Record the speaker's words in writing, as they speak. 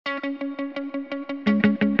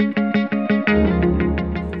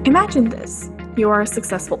Imagine this. You are a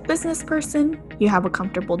successful business person, you have a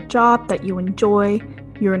comfortable job that you enjoy,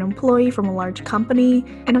 you're an employee from a large company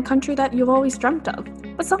in a country that you've always dreamt of.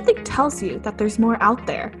 But something tells you that there's more out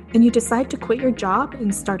there, and you decide to quit your job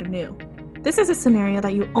and start anew. This is a scenario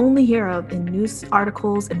that you only hear of in news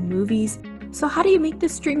articles and movies, so how do you make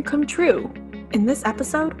this dream come true? In this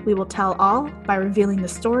episode, we will tell all by revealing the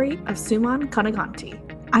story of Suman Kanaganti.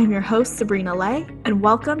 I'm your host, Sabrina Lay, and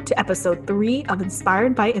welcome to episode 3 of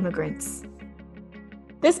Inspired by Immigrants.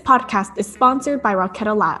 This podcast is sponsored by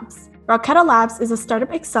Roketa Labs. Roketa Labs is a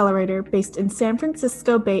startup accelerator based in San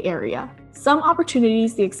Francisco Bay Area. Some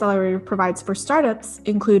opportunities the accelerator provides for startups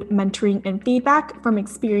include mentoring and feedback from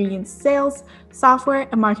experienced sales, software,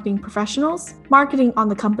 and marketing professionals, marketing on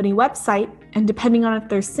the company website, and depending on if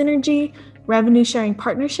there's synergy, revenue sharing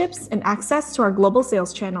partnerships, and access to our global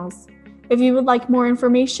sales channels. If you would like more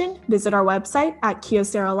information, visit our website at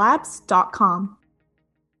kioseralabs.com.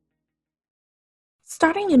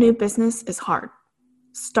 Starting a new business is hard.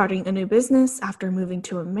 Starting a new business after moving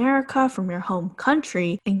to America from your home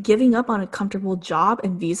country and giving up on a comfortable job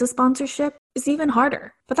and visa sponsorship is even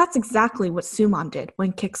harder. But that's exactly what Suman did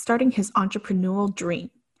when kickstarting his entrepreneurial dream.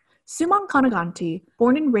 Suman Kanaganti,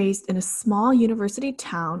 born and raised in a small university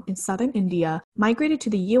town in southern India, migrated to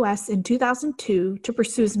the U.S. in 2002 to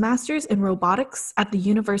pursue his master's in robotics at the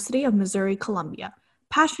University of Missouri-Columbia.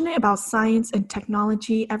 Passionate about science and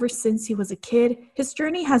technology ever since he was a kid, his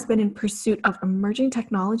journey has been in pursuit of emerging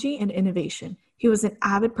technology and innovation. He was an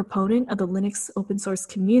avid proponent of the Linux open source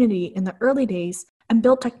community in the early days and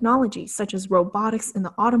built technologies such as robotics in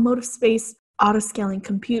the automotive space, auto-scaling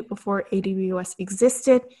compute before AWS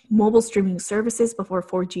existed, mobile streaming services before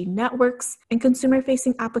 4G networks, and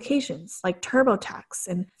consumer-facing applications like TurboTax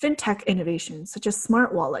and fintech innovations such as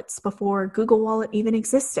smart wallets before Google Wallet even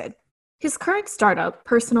existed. His current startup,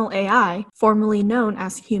 Personal AI, formerly known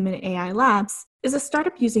as Human AI Labs, is a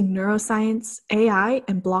startup using neuroscience, AI,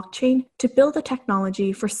 and blockchain to build a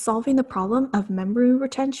technology for solving the problem of memory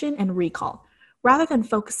retention and recall. Rather than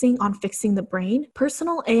focusing on fixing the brain,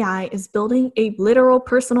 Personal AI is building a literal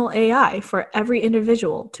personal AI for every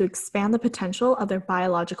individual to expand the potential of their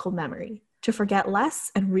biological memory, to forget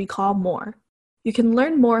less and recall more. You can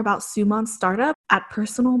learn more about Suman's startup at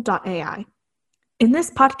personal.ai. In this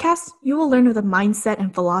podcast, you will learn of the mindset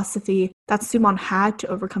and philosophy that Suman had to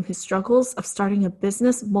overcome his struggles of starting a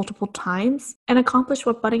business multiple times and accomplish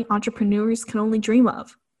what budding entrepreneurs can only dream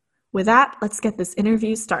of. With that, let's get this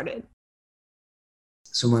interview started.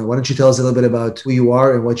 Suman, why don't you tell us a little bit about who you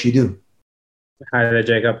are and what you do? Hi there,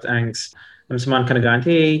 Jacob. Thanks. I'm Suman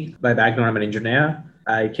Kanaganti. By background, I'm an engineer.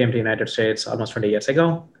 I came to the United States almost 20 years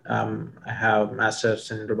ago. I have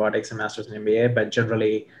master's in robotics and master's in MBA, but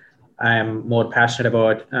generally, I am more passionate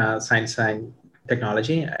about science and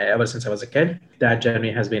technology ever since I was a kid. That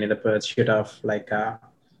journey has been in the pursuit of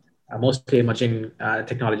mostly emerging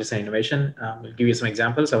technologies and innovation. I'll give you some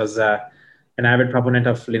examples. I was an avid proponent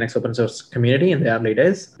of Linux open source community in the early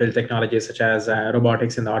days, built technologies such as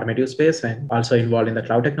robotics in the automotive space, and also involved in the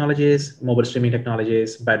cloud technologies, mobile streaming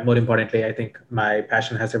technologies. But more importantly, I think my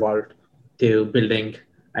passion has evolved to building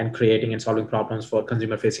and creating and solving problems for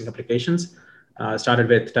consumer-facing applications. Started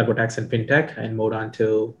with TurboTax and FinTech and moved on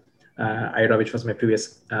to Ira, which was my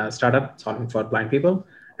previous startup, solving for blind people.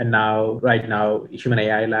 And right now, Human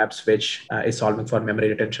AI Labs, which is solving for memory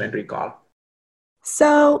retention and recall.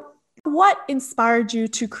 So, what inspired you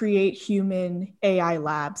to create Human AI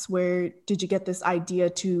Labs? Where did you get this idea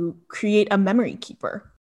to create a memory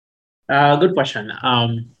keeper? Good question.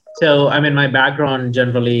 My background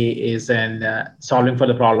generally is in solving for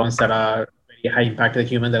the problems that are very high impact to the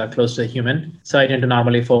human, that are close to the human. So I tend to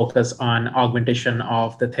normally focus on augmentation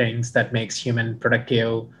of the things that makes human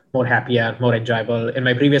productive, more happier, more enjoyable. In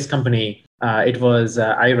my previous company, it was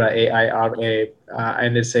Ira, AIRA,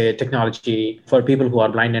 and it's a technology for people who are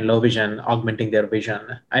blind and low vision, augmenting their vision.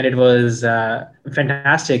 And it was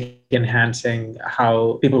fantastic, enhancing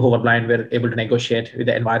how people who were blind were able to negotiate with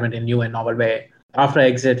the environment in a new and novel way. After I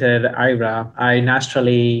exited Ira, I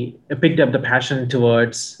naturally picked up the passion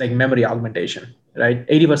towards memory augmentation, right?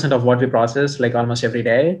 80% of what we process almost every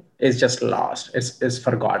day is just lost. It's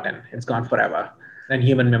forgotten. It's gone forever. And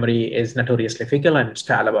human memory is notoriously fickle and it's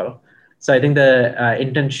fallible. So I think the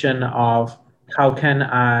intention of how can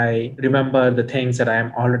I remember the things that I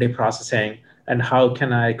am already processing and how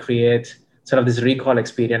can I create sort of this recall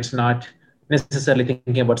experience, not necessarily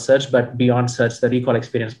thinking about search, but beyond search, the recall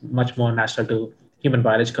experience, much more natural to human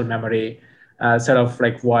biological memory,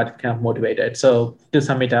 what kind of motivated. So to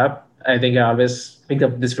sum it up, I think I always picked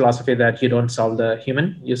up this philosophy that you don't solve the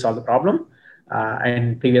human, you solve the problem.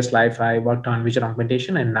 In previous life, I worked on vision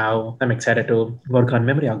augmentation, and now I'm excited to work on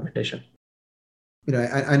memory augmentation.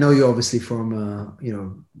 I know you obviously from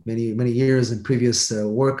many years in previous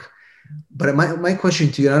work, but my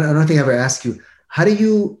question to you, I don't think I ever asked you, how do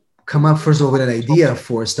you come up first of all with an idea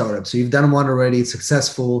for a startup? So you've done one already, it's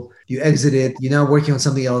successful, you exited, you're now working on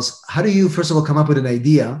something else. How do you first of all come up with an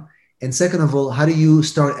idea? And second of all, how do you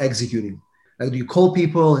start executing? Like, do you call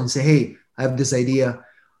people and say, hey, I have this idea?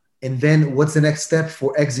 And then what's the next step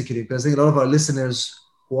for executing? Because I think a lot of our listeners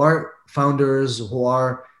who are founders, who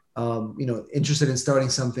are interested in starting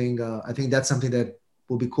something, I think that's something that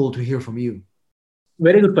will be cool to hear from you.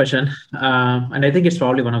 Very good question. And I think it's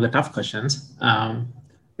probably one of the tough questions,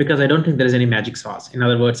 because I don't think there is any magic sauce. In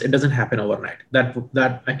other words, it doesn't happen overnight.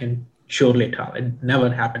 That I can surely tell. It never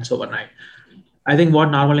happens overnight. I think what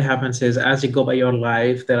normally happens is as you go by your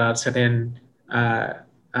life, there are certain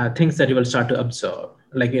things that you will start to observe.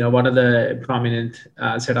 Like, what are the prominent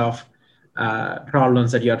set of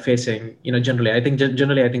problems that you are facing? Generally, I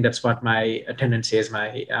think that's what my tendency is,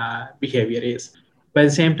 my behavior is. But at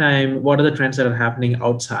the same time, what are the trends that are happening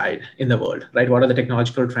outside in the world, right? What are the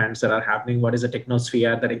technological trends that are happening? What is the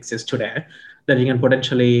technosphere that exists today that you can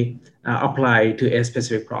potentially apply to a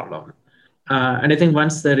specific problem? And I think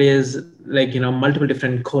once there is multiple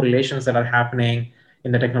different correlations that are happening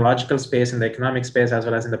in the technological space, in the economic space, as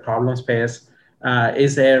well as in the problem space,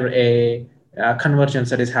 is there a convergence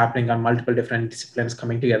that is happening on multiple different disciplines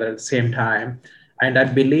coming together at the same time? And I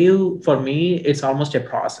believe for me, it's almost a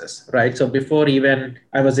process, right? So before even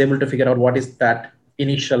I was able to figure out what is that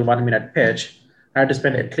initial 1 minute pitch, I had to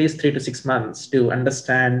spend at least 3 to 6 months to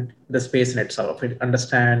understand the space in itself,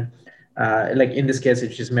 understand like in this case,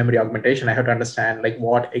 which is memory augmentation, I have to understand like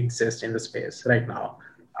what exists in the space right now,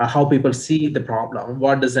 how people see the problem,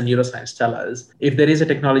 what does the neuroscience tell us? If there is a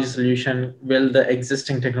technology solution, will the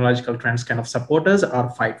existing technological trends kind of support us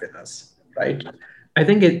or fight with us, right? I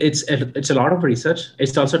think it's a lot of research.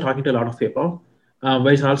 It's also talking to a lot of people, but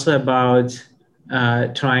it's also about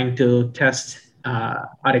trying to test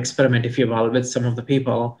or experiment, if you will, with some of the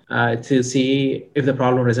people to see if the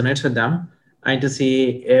problem resonates with them and to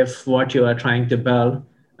see if what you are trying to build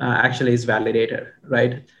actually is validated,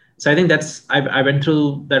 right? So I think I went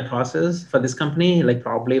through that process for this company, like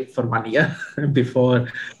probably for 1 year before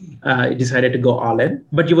I decided to go all in.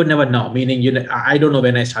 But you would never know, meaning, I don't know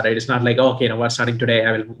when I started. It's not like, okay, we're starting today,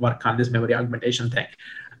 I will work on this memory augmentation thing.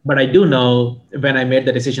 But I do know when I made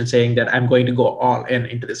the decision saying that I'm going to go all in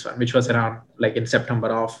into this one, which was around like in September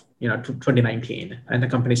of 2019, and the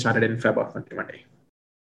company started in February 2020.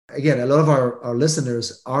 Again, a lot of our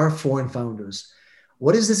listeners are foreign founders.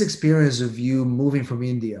 What is this experience of you moving from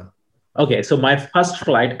India? Okay, so my first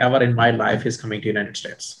flight ever in my life is coming to United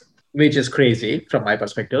States, which is crazy from my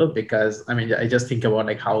perspective, because I just think about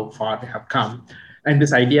like how far we have come. And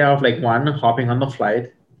this idea of like hopping on the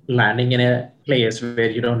flight, landing in a place where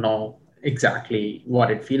you don't know exactly what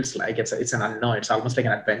it feels like. It's an unknown. It's almost like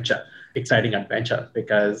an adventure, exciting adventure,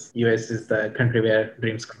 because US is the country where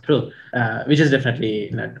dreams come true, which is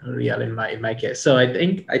definitely real in my case. So I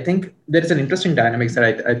think there is an interesting dynamics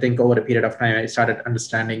that I think over a period of time I started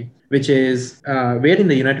understanding, which is where in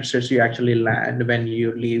the United States you actually land when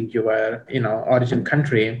you leave your origin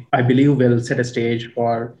country. I believe will set a stage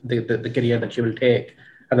for the career that you will take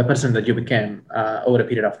or the person that you became over a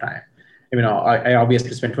period of time. I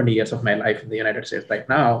obviously spent 20 years of my life in the United States. Right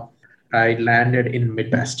now, I landed in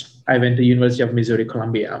Midwest. I went to University of Missouri,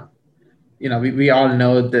 Columbia. We all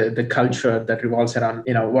know the culture that revolves around,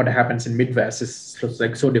 what happens in Midwest is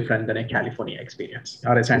like so different than a California experience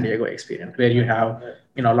or a San Diego experience, where you have,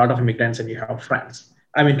 a lot of immigrants and you have friends.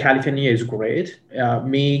 California is great.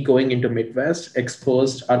 Me going into Midwest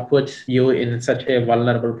exposed or put you in such a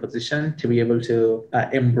vulnerable position to be able to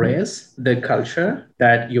embrace the culture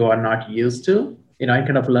that you are not used to. I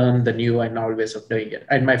kind of learned the new and old ways of doing it.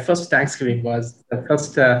 And my first Thanksgiving was the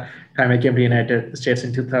first time I came to the United States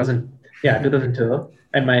in 2002.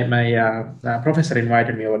 And my professor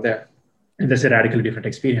invited me over there. And that's a radically different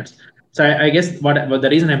experience. So I guess what the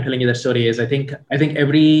reason I'm telling you that story is I think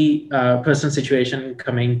every person's situation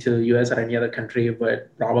coming to US or any other country would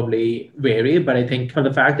probably vary. But I think for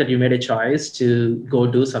the fact that you made a choice to go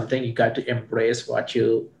do something, you got to embrace what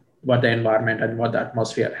the environment and what the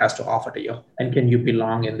atmosphere has to offer to you. And can you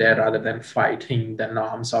belong in there rather than fighting the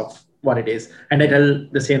norms of what it is. And I tell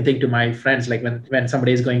the same thing to my friends, like when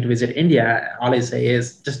somebody is going to visit India, all I say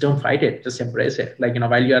is just don't fight it, just embrace it. Like,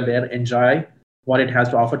 while you are there, enjoy what it has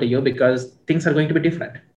to offer to you, because things are going to be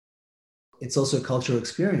different. it's also a cultural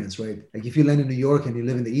experience, right? Like if you land in New York and you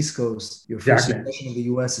live in the East Coast, your first Exactly. impression of the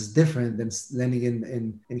US is different than landing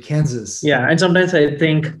in Kansas. Yeah, and sometimes I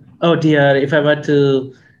think, oh dear, if I were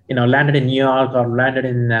to, landed in New York or landed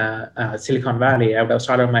in Silicon Valley, I would have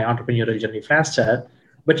started my entrepreneurial journey faster.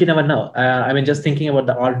 But you never know. I mean, just thinking about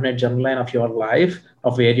the alternate journey line of your life,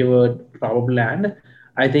 of where you would probably land,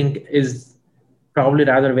 I think is probably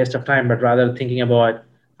rather a waste of time, but rather thinking about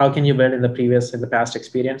how can you build in the past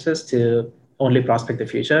experiences to only prospect the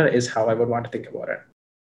future is how I would want to think about it.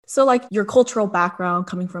 So like your cultural background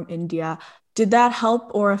coming from India, did that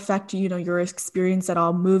help or affect, your experience at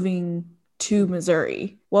all moving to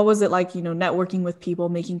Missouri? What was it like, networking with people,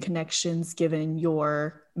 making connections given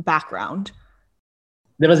your background?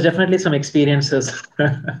 There was definitely some experiences.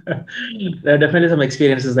 There are definitely some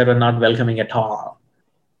experiences that were not welcoming at all.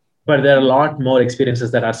 But there are a lot more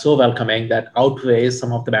experiences that are so welcoming that outweighs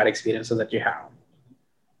some of the bad experiences that you have.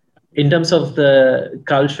 In terms of the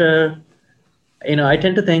culture, I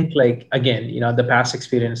tend to think like, again, the past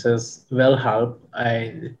experiences will help.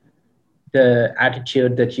 The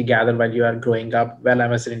attitude that you gather while you are growing up, I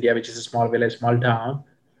was in India, which is a small village, small town,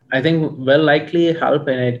 I think will likely help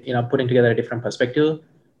in it, putting together a different perspective.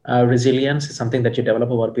 Resilience is something that you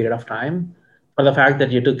develop over a period of time. For the fact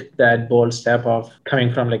that you took that bold step of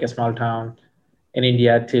coming from like a small town in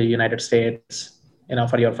India to United States,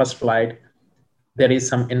 for your first flight, there is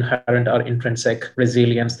some inherent or intrinsic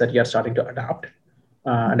resilience that you're starting to adopt.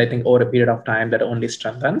 And I think over a period of time that only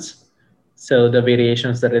strengthens. So the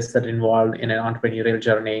variations, the risks that are involved in an entrepreneurial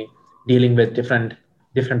journey, dealing with different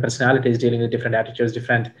personalities, dealing with different attitudes,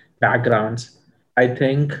 different backgrounds, I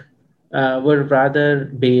think would rather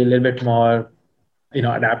be a little bit more,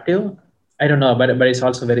 adaptive. I don't know, but it's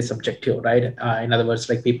also very subjective, right? In other words,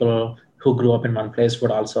 like people who grew up in one place would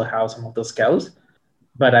also have some of those skills,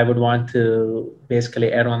 but I would want to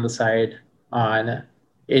basically err on the side on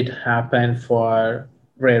it happened for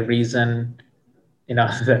a reason,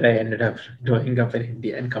 that I ended up growing up in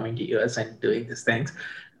India and coming to US and doing these things.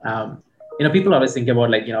 People always think about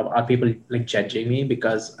like, are people like judging me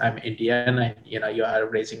because I'm Indian and, you are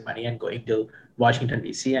raising money and going to Washington,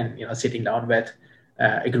 DC and, sitting down with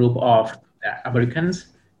a group of Americans.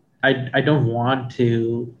 I don't want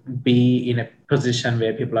to be in a position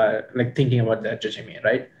where people are like thinking about that judging me,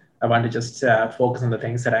 right? I want to just focus on the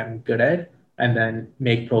things that I'm good at and then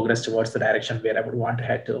make progress towards the direction where I would want to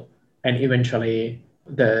head to. And eventually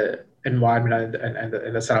the environment and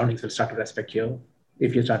the surroundings will start to respect you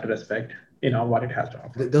if you start to respect, what it has to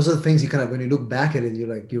offer. Those are the things you kind of, when you look back at it,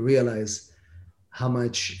 you realize how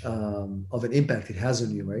much of an impact it has on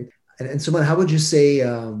you, right? And Suman, how would you say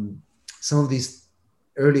some of these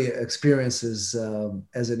early experiences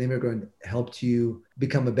as an immigrant helped you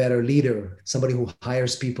become a better leader, somebody who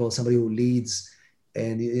hires people, somebody who leads,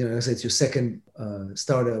 and it's your second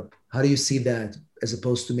startup. How do you see that as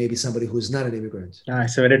opposed to maybe somebody who's not an immigrant?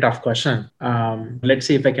 It's a very tough question. Let's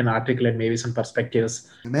see if I can articulate maybe some perspectives.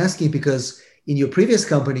 I'm asking because in your previous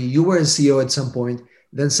company, you were a CEO at some point,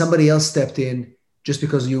 then somebody else stepped in just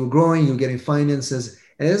because you were growing, you were getting finances.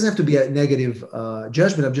 And it doesn't have to be a negative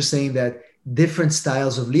judgment. I'm just saying that different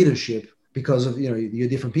styles of leadership because of, you're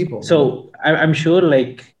different people. So I'm sure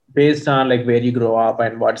like based on like where you grow up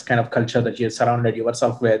and what kind of culture that you surrounded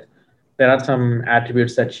yourself with, there are some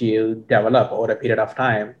attributes that you develop over a period of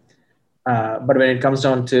time. But when it comes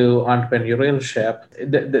down to entrepreneurship,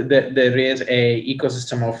 there is a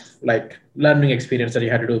ecosystem of like learning experience that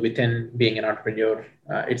you had to do within being an entrepreneur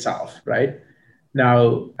itself, right?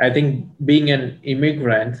 Now, I think being an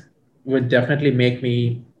immigrant would definitely make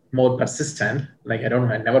me more persistent. Like I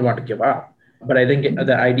never want to give up. But I think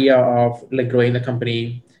the idea of like growing the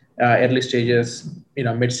company, early stages,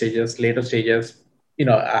 mid stages, later stages,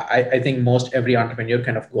 I think most every entrepreneur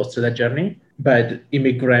kind of goes through that journey. But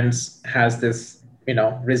immigrants has this,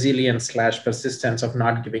 resilience / persistence of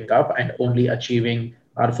not giving up and only achieving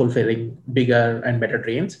or fulfilling bigger and better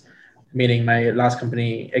dreams. Meaning my last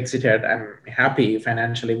company exited, I'm happy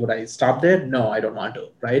financially. Would I stop there? No, I don't want to,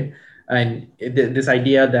 right? And this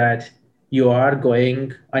idea that you are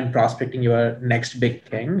going and prospecting your next big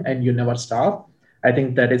thing and you never stop, I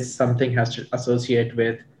think that is something has to associate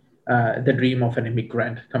with the dream of an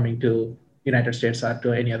immigrant coming to United States or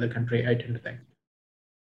to any other country, I tend to think.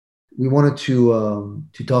 We wanted to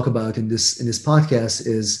talk about in this podcast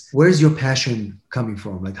is where's your passion coming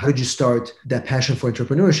from? Like, how did you start that passion for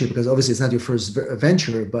entrepreneurship? Because obviously it's not your first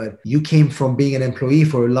venture, but you came from being an employee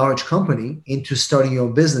for a large company into starting your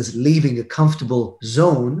own business, leaving a comfortable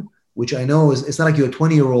zone, which I know it's not like you're a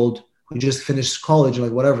 20-year-old who just finished college,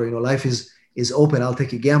 like whatever, life is open. I'll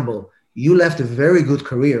take a gamble. You left a very good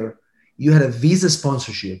career. You had a visa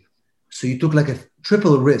sponsorship So you took like a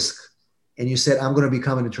triple risk and you said, I'm going to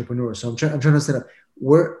become an entrepreneur. So I'm trying to understand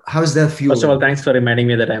how is that fueling? First of all, thanks for reminding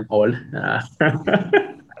me that I'm old.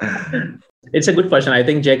 It's a good question. I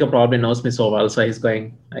think Jacob probably knows me so well, so he's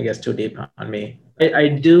going, I guess, too deep on me. I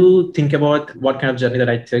do think about what kind of journey that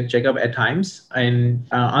I took, Jacob, at times. And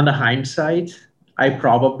on the hindsight, I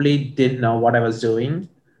probably didn't know what I was doing.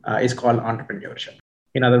 It's called entrepreneurship.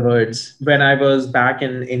 In other words, when I was back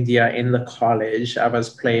in India in the college, I was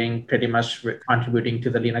playing pretty much contributing to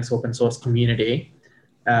the Linux open source community,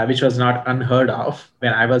 which was not unheard of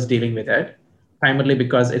when I was dealing with it, primarily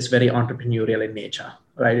because it's very entrepreneurial in nature,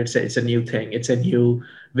 right? It's a new thing. It's a new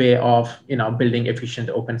way of building efficient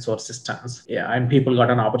open source systems. Yeah, and people got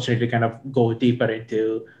an opportunity to kind of go deeper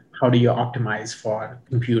into how do you optimize for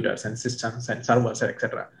computers and systems and servers,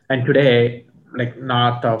 etc. And today, like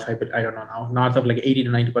north of like 80 to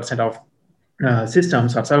 90% of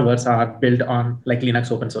systems or servers are built on like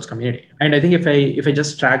Linux open source community. And I think if I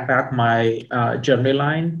just track back my journey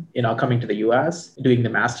line, coming to the US, doing the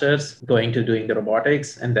masters, going to doing the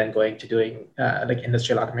robotics, and then going to doing like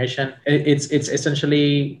industrial automation, it's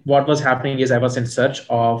essentially what was happening is I was in search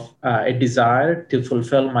of a desire to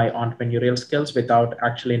fulfill my entrepreneurial skills without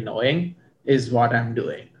actually knowing is what I'm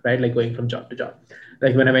doing, right? Like going from job to job.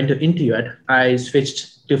 Like when I went to Intuit, I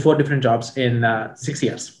switched to 4 different jobs in 6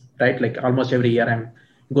 years. Right, like almost every year I'm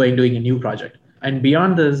doing a new project. And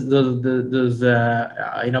beyond those 4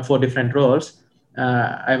 different roles,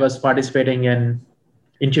 I was participating in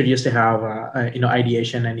Intuit used to have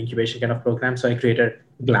ideation and incubation kind of program. So I created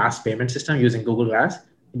Glass payment system using Google Glass.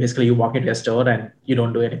 Basically, you walk into a store and you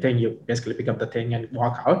don't do anything. You basically pick up the thing and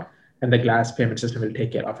walk out, and the Glass payment system will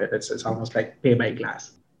take care of it. It's almost like pay by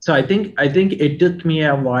Glass. So I think it took me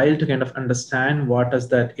a while to kind of understand what does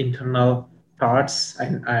that internal thoughts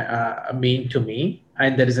and mean to me.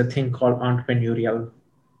 And there is a thing called entrepreneurial,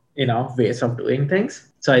 ways of doing things.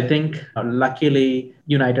 So I think luckily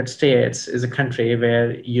United States is a country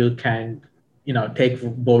where you can, take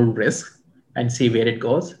bold risks and see where it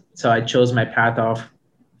goes. So I chose my path of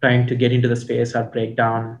trying to get into the space or break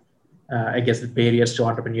down, the barriers to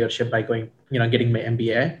entrepreneurship by going, getting my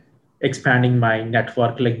MBA, expanding my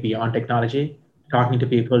network like beyond technology, talking to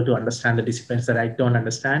people to understand the disciplines that I don't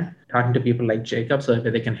understand, talking to people like Jacob so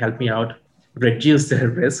that they can help me out, reduce their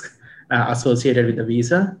risk associated with the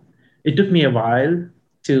visa. It took me a while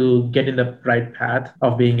to get in the right path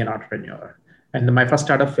of being an entrepreneur. And my first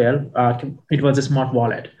startup failed. It was a smart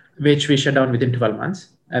wallet, which we shut down within 12 months.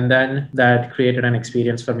 And then that created an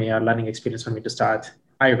experience for me, a learning experience for me to start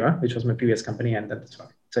Ira, which was my previous company. And that's why.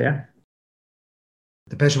 So, yeah.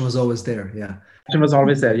 The passion was always there. Yeah. Passion was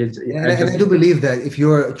always there. And I do believe that if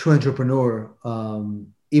you're a true entrepreneur,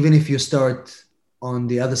 even if you start on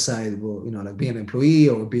the other side, well, like being an employee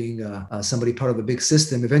or being somebody part of a big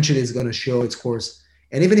system, eventually it's going to show its course.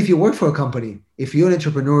 And even if you work for a company, if you're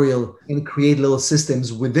entrepreneurial and create little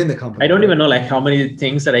systems within the company. I don't even know like how many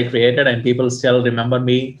things that I created and people still remember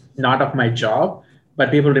me, not of my job,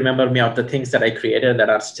 but people remember me of the things that I created that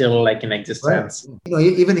are still like in existence. Right.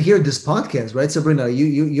 Even here, this podcast, right, Sabrina,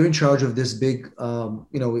 you're in charge of this big,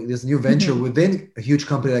 this new venture within a huge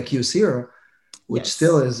company like Kyocera, which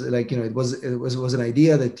still is like, it was an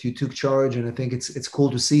idea that you took charge. And I think it's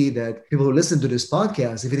cool to see that people who listen to this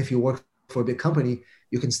podcast, even if you work for a big company,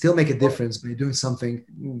 you can still make a difference by doing something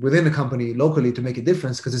within the company locally to make a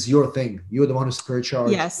difference because it's your thing. You're the one who's per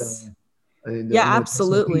charge. Yes.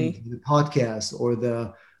 Absolutely. The podcast or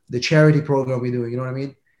the charity program we're doing, you know what I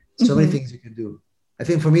mean? So many things you can do. I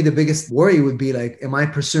think for me, the biggest worry would be like, am I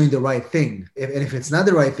pursuing the right thing? If it's not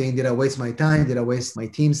the right thing, did I waste my time? Did I waste my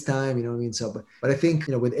team's time? You know what I mean? So, but I think,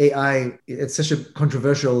 with AI, it's such a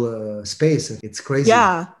controversial space. It's crazy.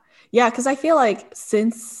 Yeah. Because I feel like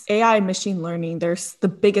since AI and machine learning, there's the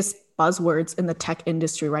biggest buzzwords in the tech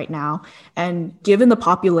industry right now. And given the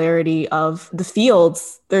popularity of the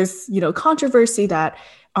fields, there's, controversy that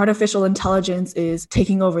artificial intelligence is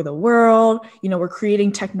taking over the world. We're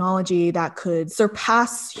creating technology that could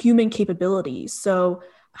surpass human capabilities. So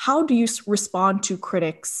how do you respond to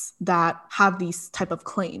critics that have these type of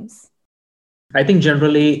claims? I think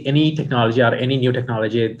generally any technology or any new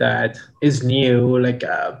technology that is new, like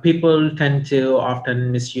people tend to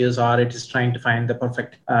often misuse or it is trying to find the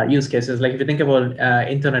perfect use cases. Like if you think about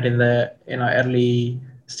internet in the early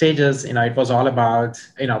stages, it was all about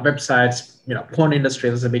websites. Porn industry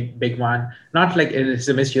is a big one. Not like it is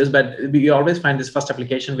a misuse, but you always find this first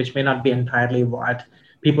application which may not be entirely what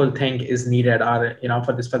people think is needed or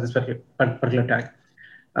for this particular tech.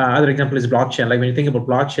 Other example is blockchain. Like when you think about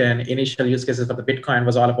blockchain, initial use cases for the Bitcoin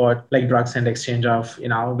was all about like drugs and exchange of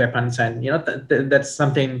weapons, and that's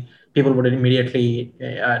something people would immediately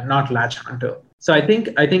not latch onto. So I think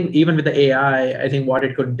even with the AI, I think what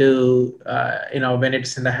it could do, when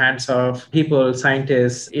it's in the hands of people,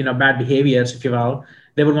 scientists, bad behaviors, if you will,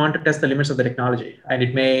 they would want to test the limits of the technology, and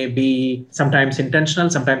it may be sometimes intentional,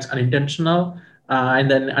 sometimes unintentional.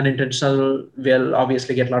 And then unintentional will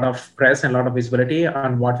obviously get a lot of press and a lot of visibility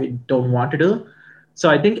on what we don't want to do. So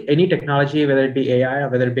I think any technology, whether it be AI or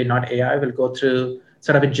whether it be not AI, will go through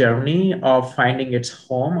sort of a journey of finding its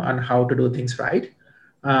home on how to do things right.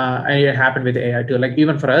 And it happened with AI too. Like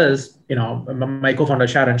even for us, my co-founder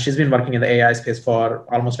Sharon, she's been working in the AI space for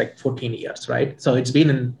almost like 14 years, right? So it's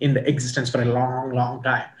been in the existence for a long, long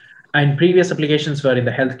time. And previous applications were in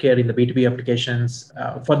the healthcare, in the B2B applications,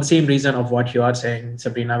 for the same reason of what you are saying,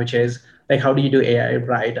 Sabrina, which is like, how do you do AI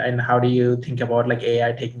right? And how do you think about like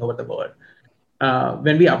AI taking over the world?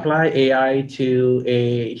 When we apply AI to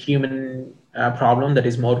a human problem that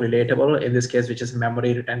is more relatable, in this case, which is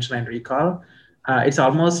memory retention and recall, it's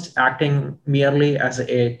almost acting merely as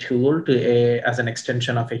a tool as an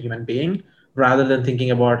extension of a human being, rather than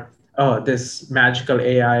thinking about, oh, this magical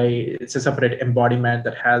AI, it's a separate embodiment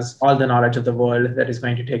that has all the knowledge of the world that is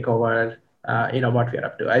going to take over, what we are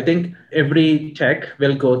up to. I think every tech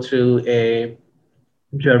will go through a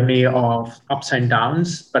journey of ups and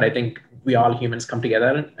downs, but I think we all humans come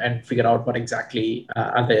together and figure out what exactly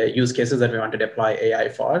are the use cases that we want to deploy AI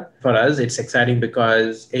for. For us, it's exciting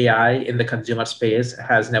because AI in the consumer space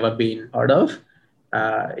has never been heard of.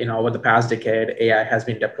 Over the past decade, AI has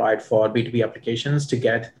been deployed for B2B applications to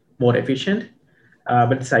get more efficient.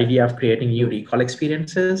 But this idea of creating new recall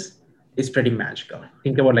experiences is pretty magical.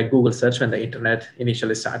 Think about like Google search when the internet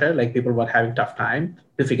initially started, like people were having tough time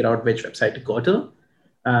to figure out which website to go to.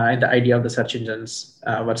 And the idea of the search engines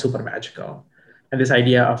were super magical. And this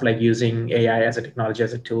idea of like using AI as a technology,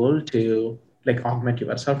 as a tool to like augment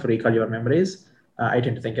yourself, recall your memories, I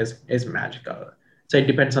tend to think is magical. So it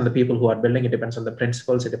depends on the people who are building. It depends on the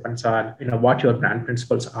principles. It depends on what your brand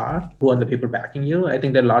principles are, who are the people backing you. I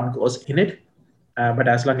think there a lot goes in it. But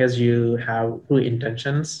as long as you have true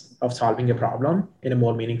intentions of solving a problem in a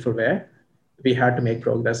more meaningful way, we have to make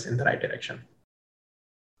progress in the right direction.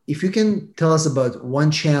 If you can tell us about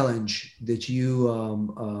one challenge that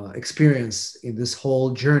you experienced in this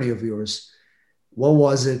whole journey of yours, what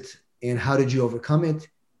was it and how did you overcome it?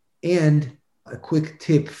 And a quick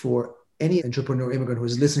tip for any entrepreneur immigrant who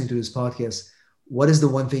is listening to this podcast, what is the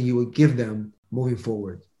one thing you would give them moving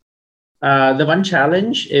forward? The one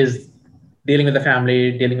challenge is dealing with the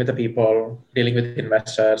family, dealing with the people, dealing with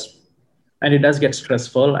investors. And it does get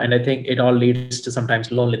stressful. And I think it all leads to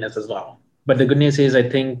sometimes loneliness as well. But the good news is, I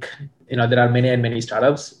think, there are many and many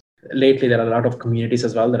startups. Lately, there are a lot of communities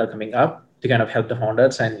as well that are coming up to kind of help the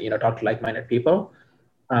founders and, talk to like-minded people.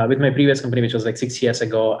 With my previous company, which was like 6 years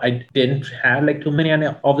ago, I didn't have like too many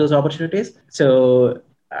of those opportunities. So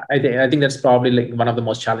I think that's probably like one of the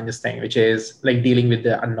most challenging thing, which is like dealing with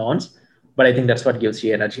the unknowns. But I think that's what gives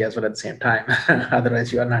you energy as well at the same time.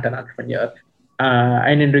 Otherwise, you are not an entrepreneur.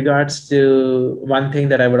 And in regards to one thing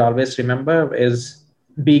that I would always remember is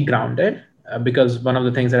be grounded, because one of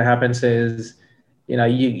the things that happens is,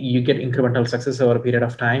 you get incremental success over a period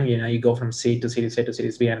of time. You go from seed to Series A to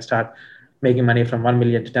Series B and start making money from 1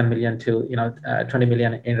 million to 10 million to 20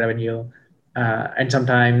 million in revenue. And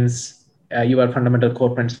sometimes your fundamental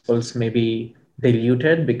core principles may be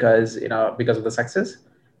diluted because of the success.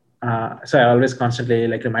 So I always constantly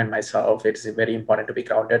like remind myself it's very important to be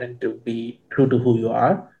grounded and to be true to who you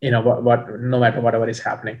are, what no matter whatever is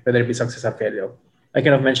happening, whether it be success or failure. I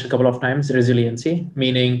kind of mentioned a couple of times resiliency,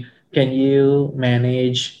 meaning can you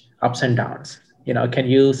manage ups and downs? Can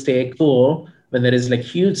you stay cool when there is like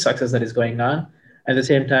huge success that is going on? At the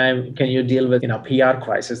same time, can you deal with PR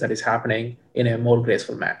crisis that is happening in a more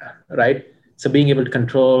graceful manner, right? So being able to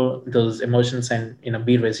control those emotions and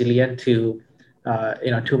be resilient to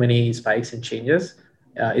too many spikes and changes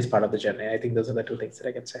is part of the journey. I think those are the two things that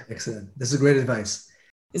I can say. Excellent. This is great advice.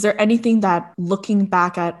 Is there anything that, looking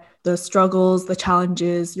back at the struggles, the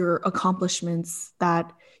challenges, your accomplishments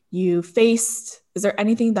that you faced, is there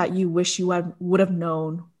anything that you wish you would have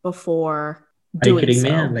known before doing so? Are you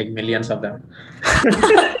kidding me? Like millions of them.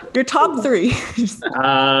 Your top three.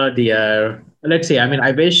 Oh dear. Let's see. I mean,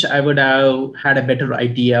 I wish I would have had a better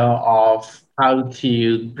idea of how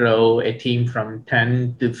to grow a team from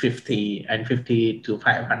 10 to 50 and 50 to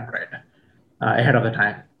 500 ahead of the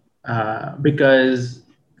time. Because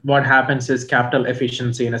what happens is capital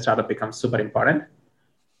efficiency in a startup becomes super important.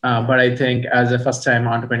 But I think as a first-time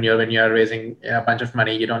entrepreneur, when you're raising a bunch of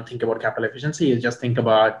money, you don't think about capital efficiency. You just think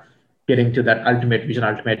about getting to that ultimate vision,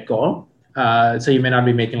 ultimate goal. So you may not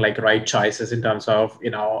be making like right choices in terms of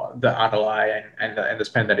the ROI and the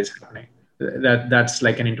spend that is happening. That's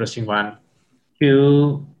like an interesting one.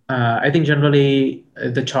 Two, I think generally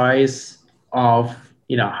the choice of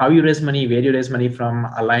how you raise money, where you raise money from,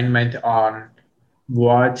 alignment on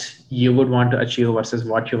what you would want to achieve versus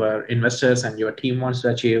what your investors and your team wants to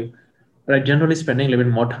achieve. But generally spending a little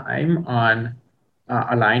bit more time on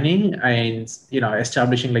aligning and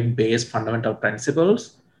establishing like base fundamental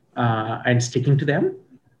principles and sticking to them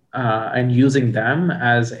and using them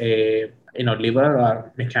as a lever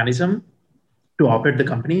or mechanism to operate the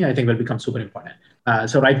company, I think will become super important.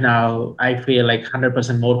 So right now, I feel like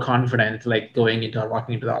 100% more confident, like going into or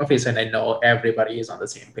walking into the office, and I know everybody is on the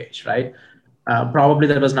same page, right? Probably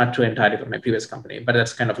that was not true entirely for my previous company, but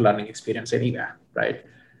that's kind of a learning experience anywhere, right?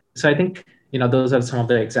 So I think those are some of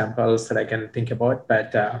the examples that I can think about.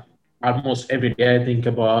 But almost every day I think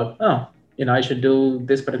about, I should do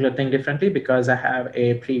this particular thing differently because I have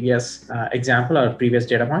a previous example or previous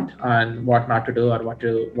data point on what not to do or what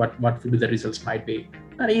the results might be.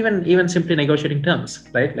 And even simply negotiating terms,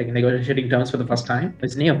 right? Like negotiating terms for the first time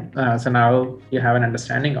is new. So now you have an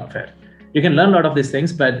understanding of it. You can learn a lot of these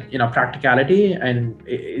things, but practicality and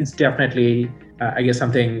it's definitely, I guess,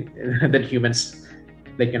 something that humans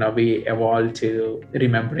we evolved to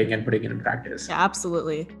remembering and putting it in practice. Yeah,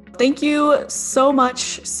 absolutely. Thank you so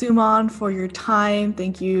much, Suman, for your time.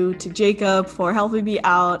 Thank you to Jacob for helping me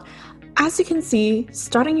out. As you can see,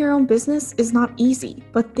 starting your own business is not easy,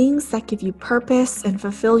 but things that give you purpose and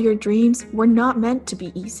fulfill your dreams were not meant to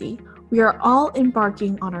be easy. We are all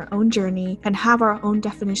embarking on our own journey and have our own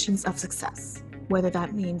definitions of success, whether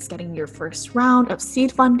that means getting your first round of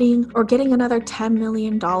seed funding or getting another $10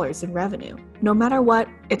 million in revenue. No matter what,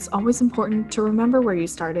 it's always important to remember where you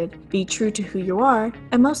started, be true to who you are,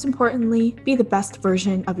 and most importantly, be the best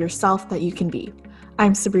version of yourself that you can be.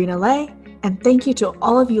 I'm Sabrina Lay, and thank you to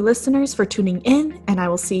all of you listeners for tuning in, and I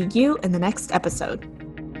will see you in the next episode.